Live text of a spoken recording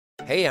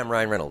Hey, I'm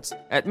Ryan Reynolds.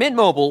 At Mint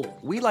Mobile,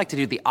 we like to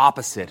do the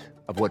opposite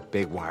of what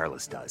Big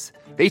Wireless does.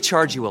 They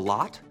charge you a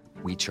lot,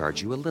 we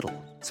charge you a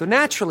little. So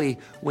naturally,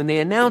 when they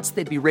announced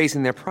they'd be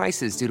raising their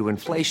prices due to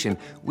inflation,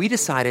 we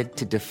decided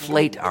to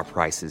deflate our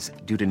prices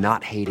due to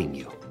not hating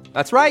you.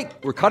 That's right.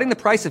 We're cutting the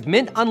price of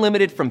Mint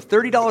Unlimited from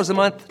 $30 a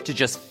month to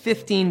just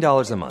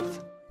 $15 a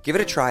month. Give it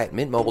a try at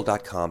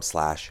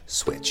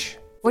mintmobile.com/switch.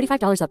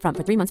 $45 up front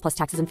for 3 months plus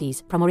taxes and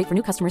fees. Promo rate for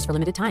new customers for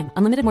limited time.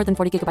 Unlimited more than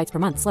 40 gigabytes per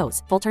month.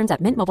 Slows full terms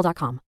at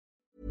mintmobile.com.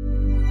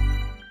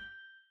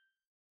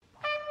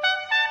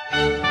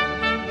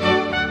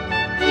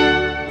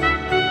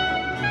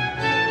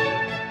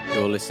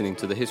 You're listening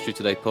to the History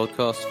Today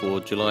podcast for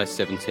July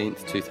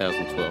 17th,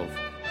 2012.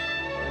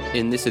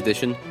 In this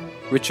edition,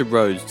 Richard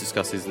Rhodes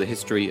discusses the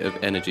history of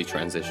energy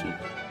transition.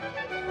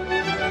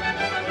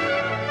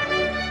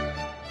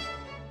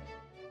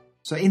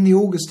 So in the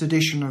August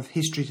edition of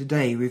History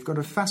Today, we've got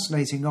a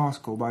fascinating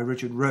article by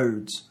Richard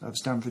Rhodes of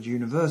Stanford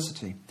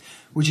University,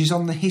 which is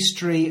on the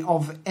history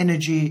of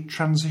energy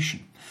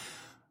transition.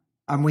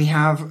 And we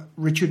have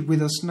Richard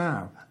with us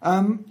now.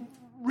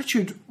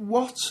 Richard,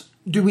 what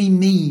do we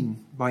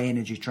mean by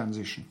energy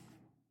transition?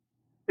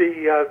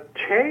 The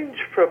change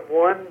from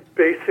one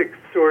basic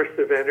source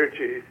of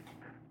energy,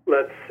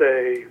 let's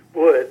say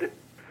wood,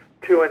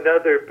 to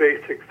another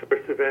basic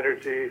source of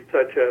energy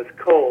such as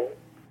coal,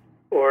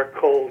 or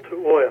coal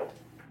to oil.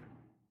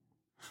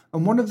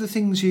 And one of the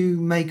things you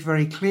make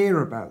very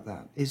clear about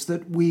that is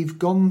that we've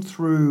gone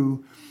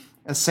through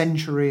a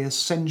century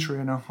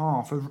and a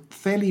half of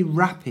fairly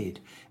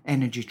rapid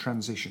energy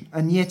transition,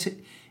 and yet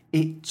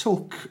it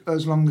took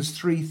as long as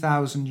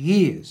 3,000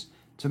 years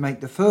to make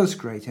the first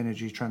great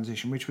energy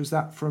transition, which was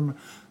that from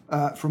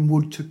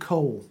wood to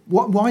coal.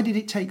 Why did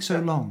it take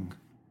so long?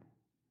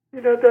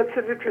 You know, that's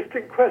an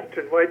interesting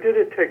question. Why did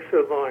it take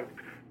so long?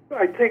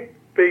 I think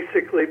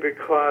basically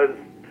because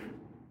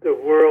the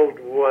world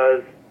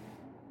was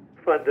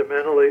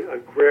fundamentally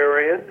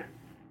agrarian.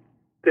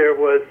 There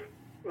was,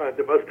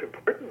 the most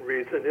important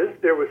reason is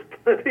there was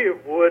plenty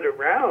of wood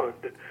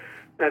around.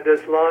 And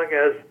as long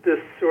as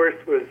this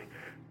source was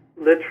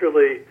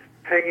literally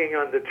hanging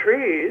on the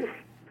trees,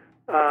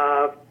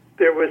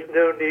 there was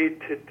no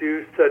need to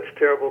do such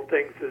terrible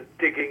things as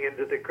digging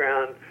into the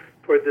ground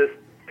for this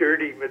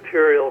dirty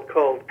material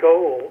called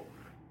coal,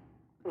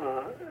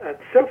 and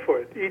so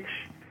forth.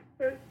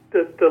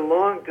 The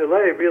long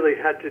delay really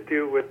had to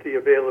do with the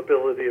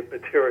availability of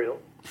material.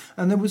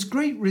 And there was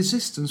great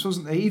resistance,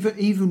 wasn't there?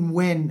 Even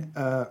when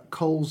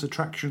coal's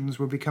attractions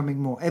were becoming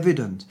more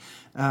evident.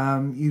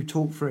 You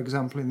talk, for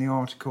example, in the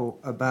article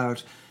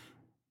about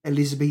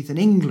Elizabethan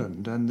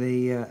England and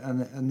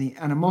the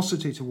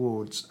animosity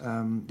towards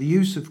the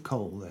use of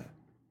coal there.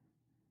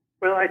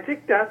 Well, I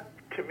think that,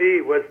 to me,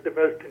 was the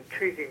most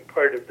intriguing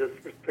part of this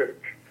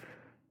research.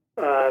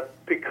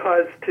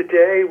 Because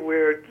today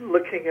we're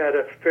looking at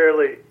a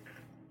fairly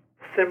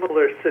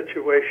similar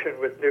situation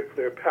with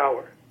nuclear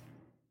power,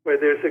 where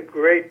there's a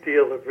great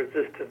deal of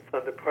resistance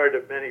on the part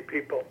of many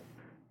people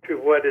to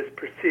what is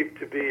perceived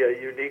to be a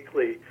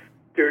uniquely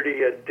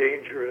dirty and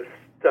dangerous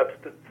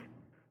substance,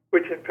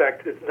 which in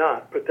fact is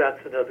not, but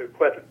that's another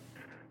question.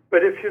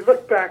 But if you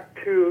look back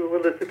to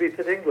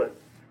Elizabethan England,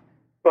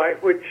 by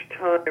which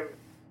time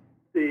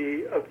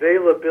the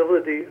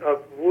availability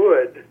of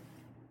wood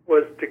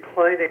was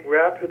declining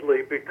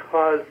rapidly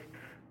because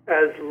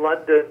as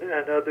London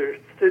and other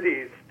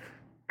cities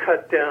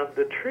cut down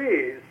the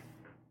trees,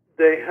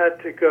 they had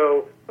to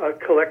go,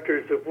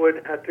 collectors of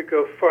wood had to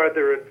go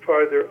farther and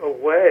farther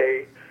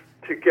away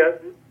to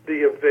get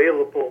the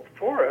available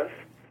forests.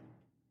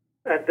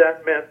 And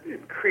that meant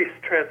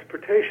increased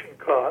transportation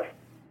costs,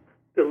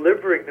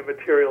 delivering the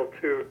material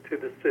to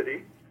the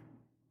city.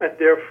 And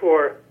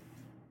therefore,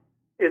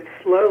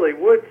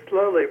 wood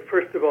slowly,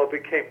 first of all,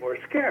 became more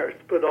scarce,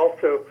 but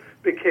also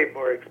became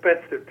more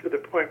expensive to the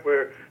point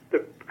where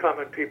the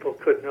common people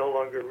could no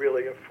longer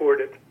really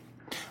afford it.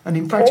 And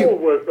in fact, coal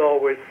was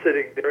always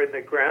sitting there in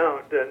the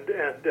ground, and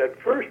at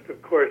first,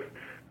 of course,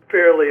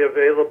 fairly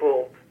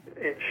available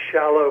in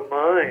shallow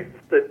mines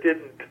that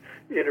didn't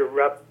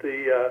interrupt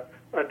the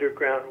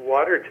underground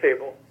water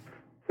table,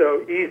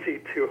 so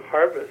easy to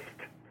harvest.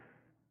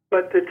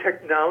 But the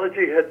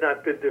technology had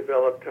not been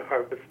developed to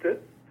harvest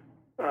it,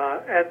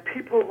 and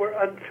people were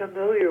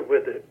unfamiliar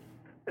with it,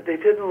 and they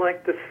didn't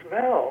like the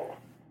smell.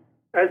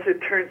 As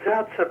it turns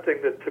out,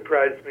 something that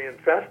surprised me and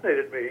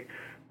fascinated me,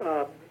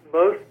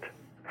 most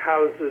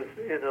houses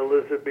in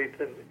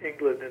Elizabethan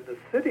England in the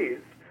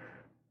cities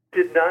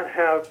did not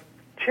have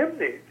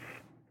chimneys.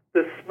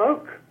 The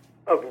smoke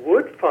of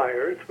wood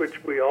fires,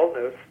 which we all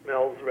know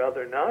smells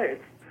rather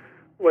nice,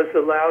 was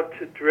allowed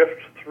to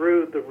drift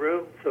through the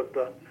rooms of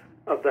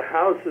the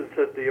houses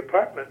and the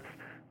apartments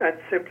and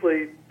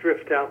simply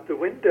drift out the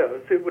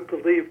windows. It was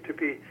believed to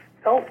be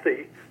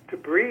healthy to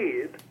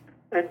breathe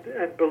and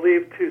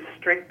believed to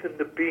strengthen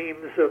the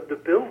beams of the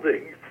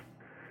buildings.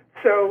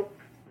 So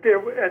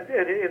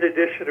and in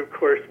addition, of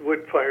course,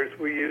 wood fires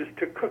were used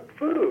to cook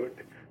food,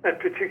 and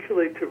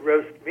particularly to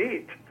roast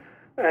meat.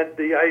 And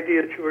the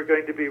idea that you were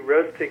going to be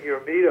roasting your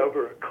meat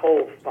over a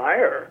coal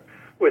fire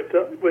with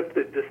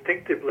the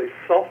distinctively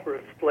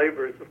sulfurous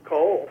flavors of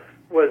coal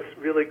was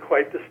really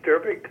quite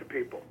disturbing to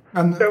people.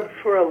 So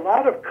for a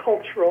lot of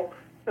cultural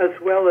as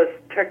well as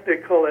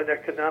technical and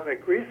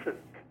economic reasons,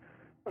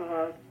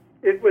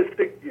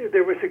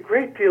 there was a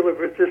great deal of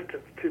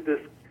resistance to this.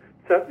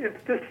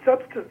 This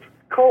substance,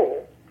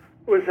 coal,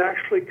 was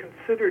actually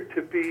considered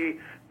to be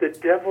the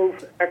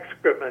devil's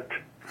excrement,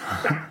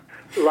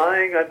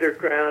 lying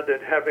underground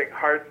and having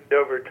hardened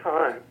over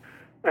time.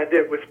 And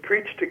it was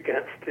preached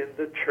against in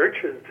the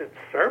churches in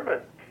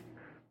sermons.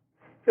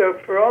 So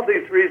for all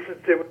these reasons,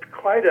 it was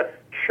quite a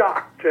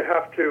shock to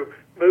have to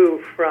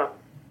move from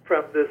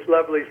this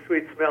lovely,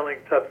 sweet-smelling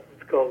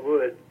substance called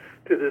wood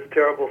to this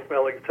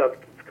terrible-smelling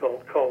substance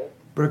called coal.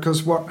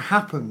 Because what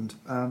happened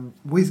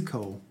with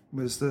coal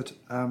was that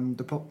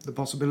the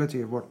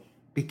possibility of what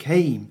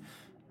became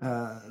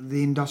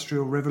the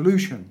Industrial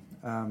Revolution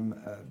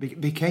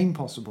became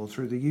possible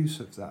through the use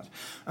of that.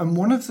 And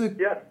one of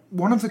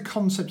the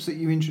concepts that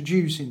you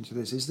introduce into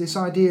this is this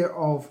idea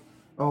of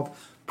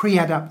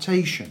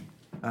pre-adaptation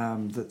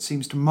that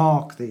seems to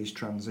mark these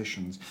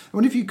transitions. I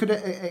wonder if you could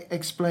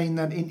explain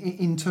that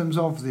in terms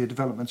of the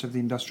development of the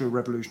Industrial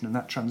Revolution and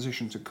that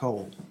transition to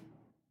coal.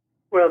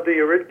 Well, the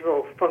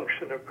original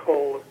function of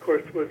coal, of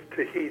course, was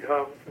to heat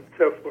homes and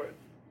so forth.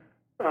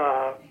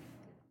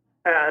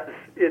 As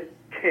it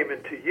came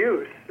into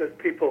use, as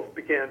people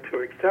began to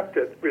accept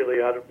it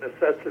really out of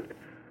necessity,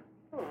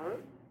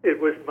 it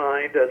was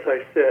mined, as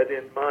I said,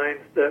 in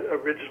mines that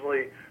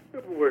originally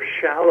were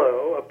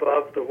shallow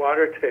above the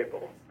water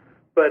table.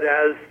 But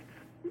as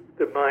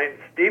the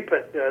mines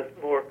deepened, as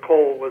more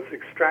coal was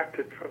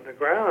extracted from the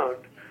ground,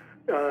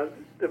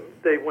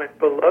 they went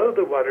below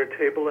the water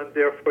table, and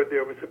therefore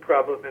there was a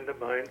problem in the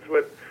mines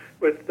with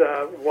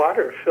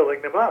water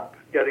filling them up,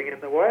 getting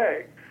in the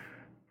way.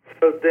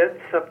 So then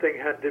something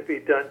had to be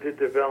done to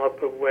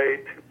develop a way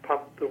to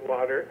pump the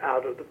water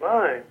out of the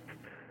mines.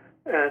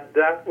 And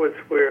that was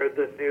where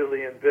the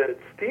newly invented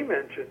steam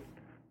engine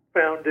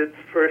found its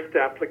first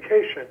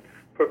application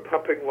for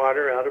pumping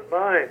water out of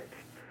mines.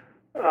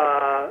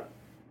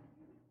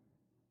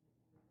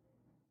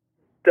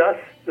 Thus,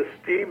 the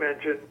steam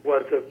engine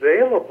was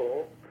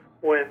available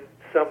when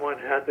someone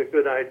had the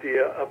good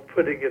idea of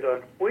putting it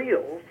on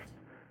wheels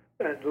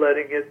and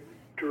letting it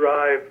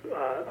drive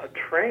a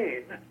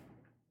train.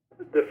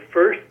 The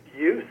first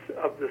use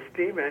of the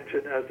steam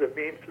engine as a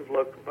means of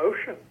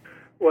locomotion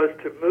was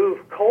to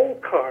move coal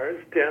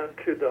cars down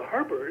to the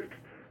harbors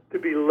to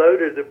be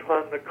loaded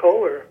upon the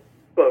coaler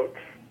boats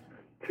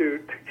to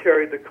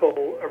carry the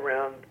coal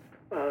around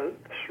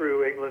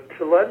through England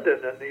to London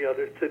and the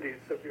other cities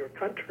of your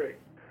country.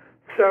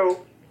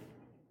 So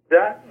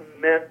that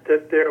meant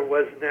that there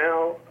was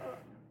now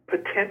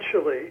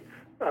potentially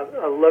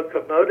a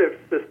locomotive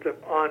system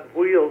on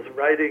wheels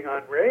riding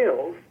on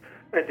rails,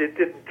 and it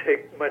didn't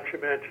take much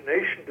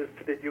imagination to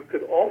see that you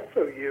could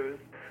also use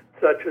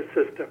such a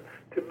system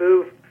to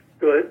move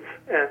goods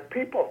and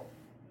people.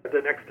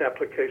 The next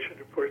application,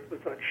 of course,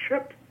 was on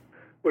ships,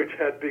 which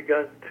had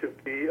begun to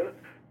be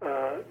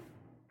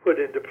put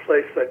into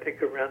place, I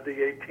think, around the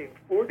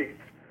 1840s.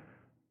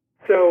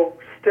 So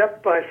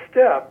step by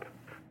step,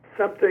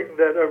 something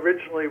that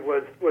originally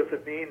was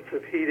a means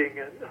of heating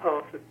and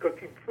homes and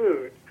cooking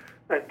food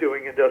and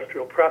doing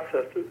industrial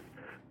processes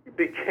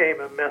became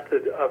a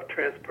method of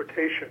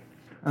transportation.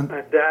 And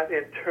that,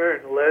 in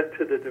turn, led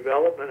to the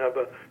development of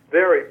a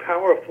very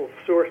powerful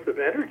source of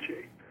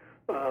energy,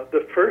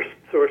 the first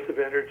source of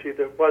energy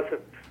that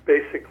wasn't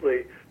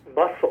basically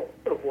muscle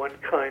of one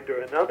kind or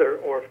another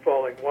or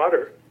falling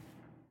water.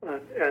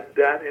 And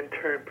that, in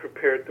turn,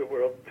 prepared the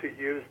world to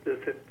use this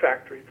in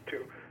factories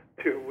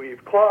to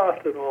weave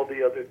cloth and all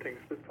the other things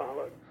that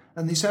followed.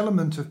 And this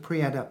element of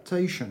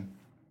pre-adaptation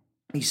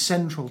is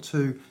central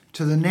to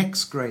the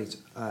next great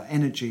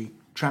energy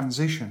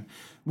transition,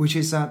 which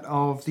is that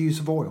of the use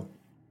of oil.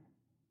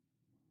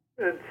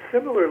 And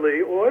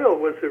similarly, oil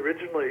was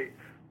originally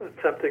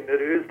something that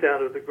oozed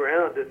out of the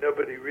ground, and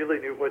nobody really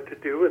knew what to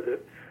do with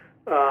it.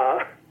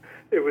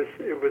 It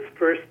was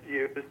first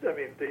used. I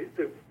mean,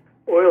 the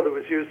oil that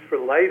was used for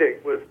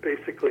lighting was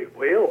basically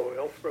whale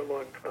oil for a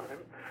long time,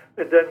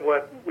 and then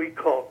what we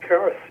call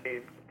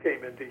kerosene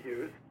came into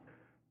use.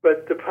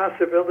 But the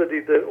possibility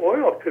that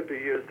oil could be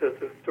used as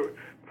a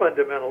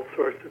fundamental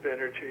source of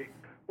energy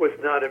was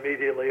not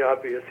immediately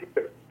obvious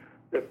either.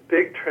 The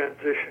big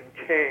transition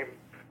came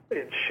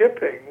in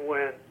shipping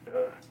when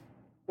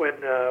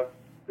the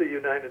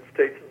United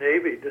States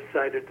Navy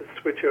decided to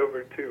switch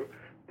over to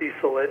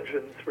diesel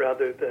engines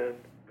rather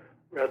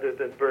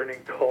than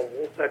burning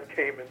coal. That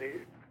came in the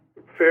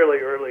fairly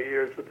early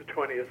years of the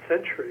 20th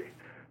century.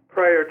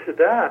 Prior to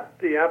that,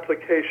 the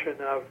application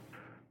of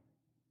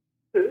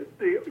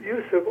the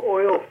use of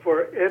oil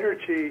for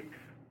energy,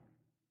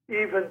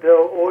 even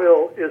though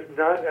oil is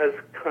not as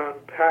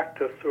compact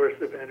a source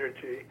of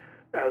energy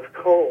as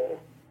coal,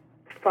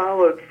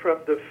 followed from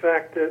the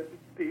fact that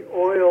the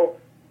oil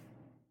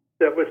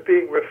that was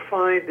being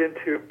refined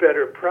into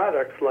better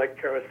products like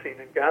kerosene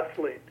and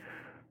gasoline,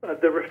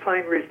 the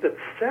refineries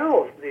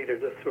themselves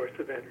needed a source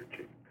of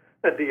energy.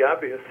 And the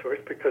obvious source,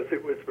 because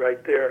it was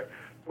right there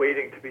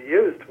waiting to be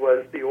used,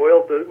 was the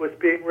oil that was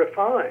being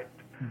refined.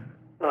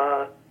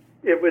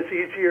 It was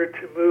easier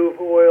to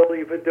move oil,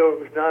 even though it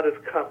was not as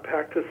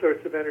compact a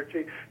source of energy.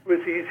 It was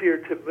easier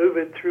to move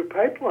it through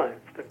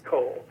pipelines than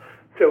coal.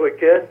 So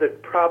again, the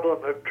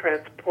problem of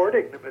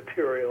transporting the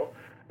material,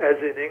 as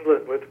in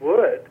England with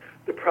wood,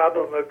 the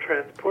problem of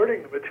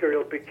transporting the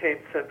material became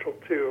central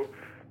to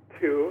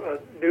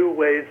new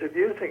ways of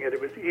using it.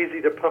 It was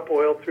easy to pump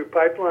oil through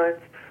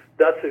pipelines.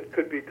 Thus, it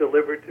could be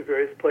delivered to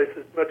various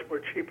places much more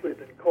cheaply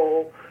than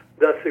coal.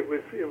 Thus, it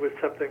was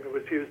something that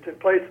was used in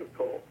place of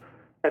coal.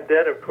 And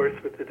then, of course,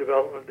 with the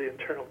development of the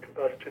internal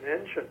combustion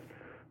engine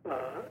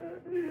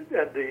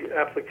and the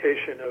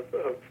application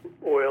of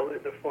oil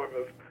in the form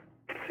of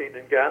kerosene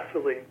and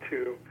gasoline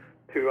to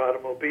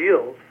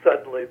automobiles,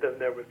 suddenly then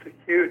there was a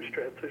huge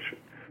transition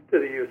to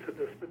the use of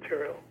this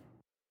material.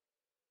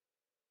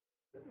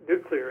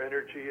 Nuclear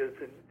energy is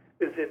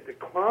in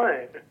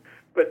decline,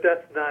 but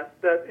that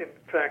in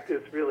fact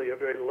is really a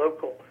very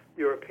local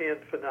European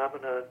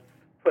phenomenon,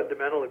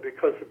 fundamentally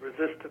because of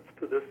resistance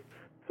to this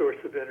source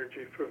of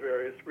energy for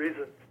various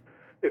reasons.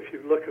 If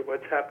you look at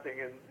what's happening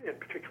in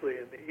particularly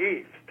in the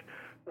East,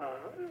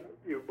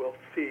 you will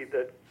see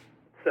that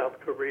South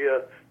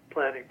Korea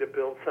planning to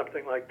build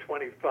something like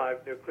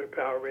 25 nuclear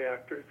power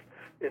reactors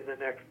in the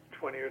next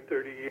 20 or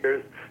 30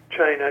 years,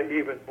 China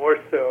even more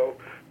so.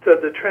 So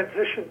the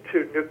transition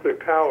to nuclear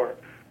power,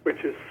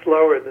 which is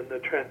slower than the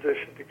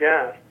transition to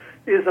gas,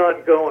 is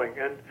ongoing.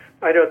 And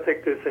I don't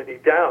think there's any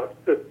doubt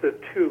that the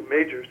two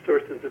major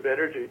sources of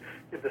energy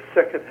in the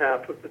second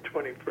half of the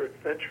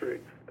 21st century,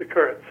 the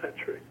current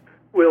century,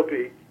 will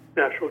be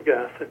natural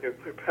gas and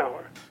nuclear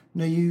power.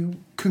 Now, you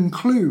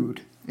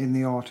conclude in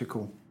the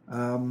article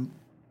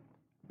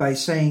by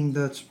saying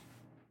that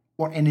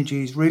what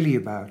energy is really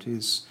about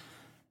is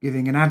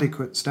giving an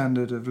adequate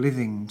standard of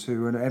living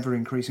to an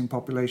ever-increasing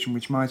population,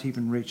 which might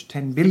even reach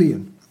 10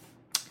 billion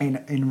in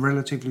a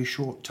relatively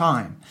short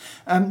time.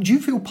 Do you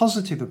feel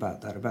positive about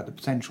that, about the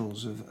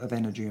potentials of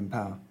energy and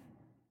power?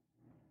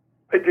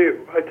 I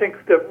do. I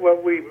think that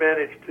what we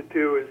managed to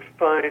do is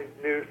find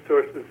new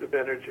sources of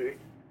energy.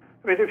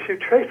 I mean, if you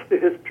trace the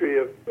history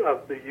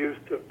of the use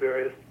of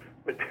various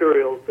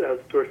materials as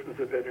sources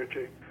of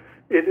energy,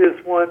 it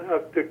is one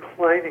of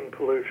declining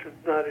pollution,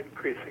 not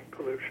increasing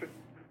pollution.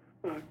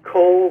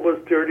 Coal was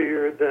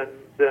dirtier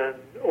than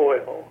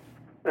oil,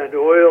 and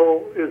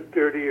oil is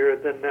dirtier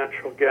than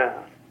natural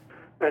gas.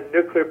 And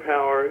nuclear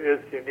power is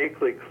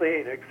uniquely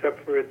clean,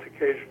 except for its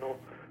occasional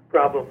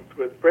problems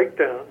with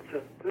breakdowns,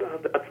 and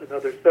that's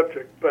another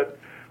subject. But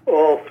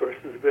all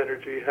sources of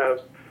energy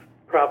have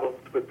problems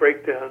with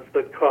breakdowns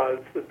that cause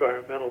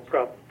environmental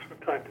problems from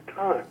time to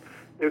time.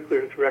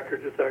 Nuclear's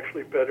record is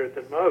actually better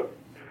than most.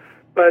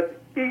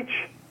 But each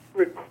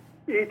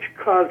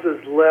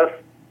causes less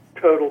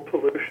total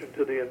pollution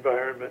to the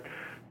environment.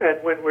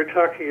 And when we're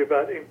talking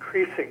about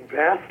increasing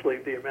vastly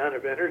the amount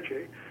of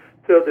energy,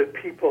 so that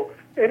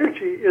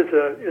energy is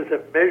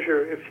a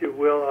measure, if you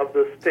will, of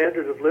the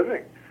standard of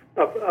living,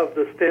 of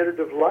the standard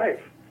of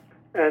life.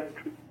 And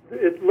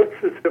it looks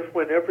as if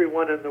when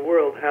everyone in the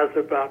world has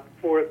about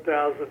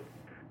 4,000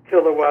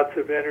 kilowatts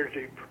of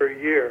energy per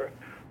year,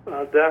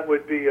 that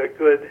would be a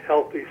good,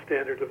 healthy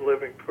standard of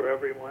living for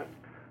everyone.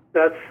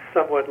 That's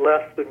somewhat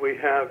less than we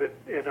have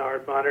in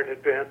our modern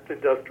advanced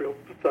industrial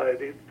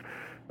societies,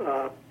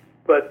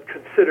 but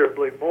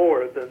considerably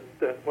more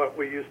than what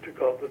we used to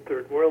call the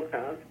third world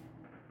has.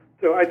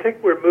 So I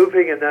think we're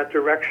moving in that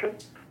direction.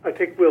 I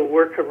think we'll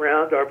work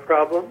around our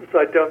problems.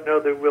 I don't know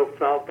that we'll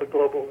solve the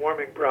global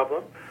warming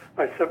problem.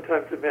 I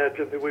sometimes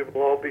imagine that we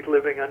will all be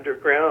living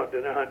underground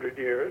in 100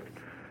 years,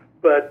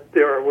 but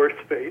there are worse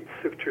fates,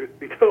 if truth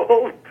be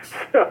told.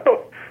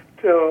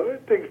 So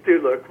things do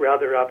look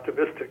rather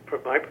optimistic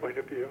from my point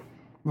of view.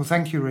 Well,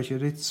 thank you,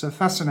 Richard. It's a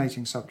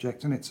fascinating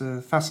subject and it's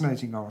a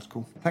fascinating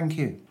article. Thank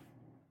you.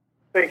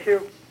 Thank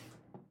you.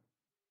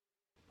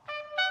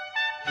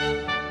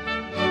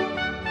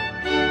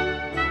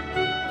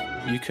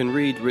 You can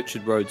read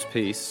Richard Rhodes'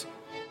 piece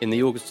in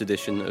the August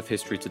edition of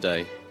History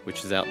Today,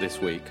 which is out this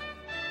week.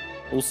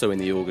 Also in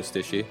the August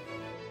issue,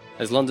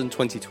 as London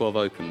 2012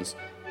 opens,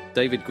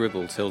 David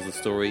Gribble tells the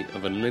story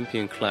of an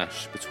Olympian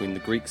clash between the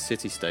Greek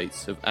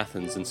city-states of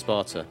Athens and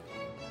Sparta.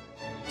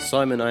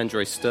 Simon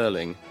Andre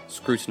Sterling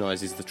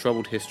scrutinises the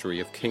troubled history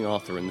of King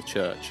Arthur and the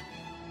Church.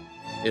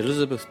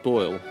 Elizabeth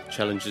Boyle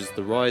challenges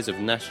the rise of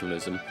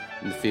nationalism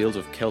in the field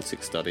of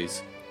Celtic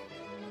studies.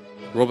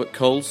 Robert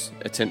Coles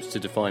attempts to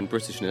define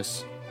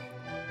Britishness,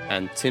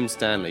 and Tim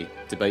Stanley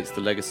debates the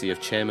legacy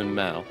of Chairman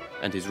Mao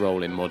and his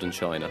role in modern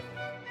China.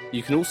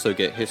 You can also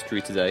get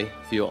History Today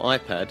for your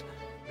iPad,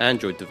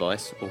 Android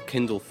device or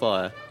Kindle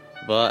Fire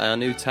via our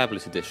new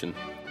tablet edition.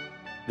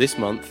 This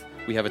month,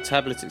 we have a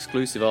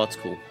tablet-exclusive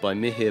article by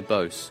Mihir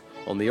Bose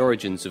on the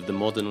origins of the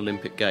modern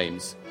Olympic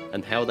Games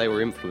and how they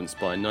were influenced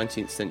by a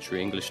 19th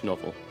century English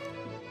novel.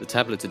 The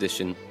tablet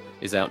edition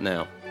is out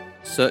now.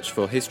 Search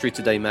for History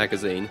Today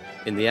magazine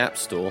in the App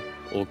Store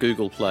or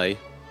Google Play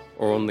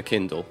or on the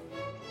Kindle.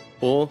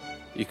 Or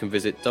you can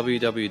visit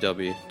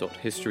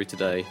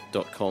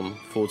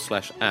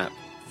www.historytoday.com/app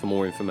for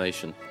more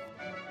information.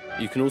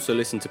 You can also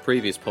listen to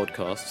previous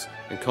podcasts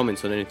and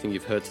comment on anything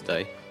you've heard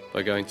today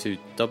by going to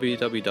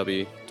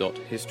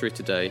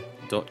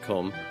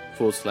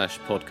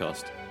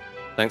www.historytoday.com/podcast.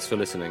 Thanks for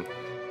listening.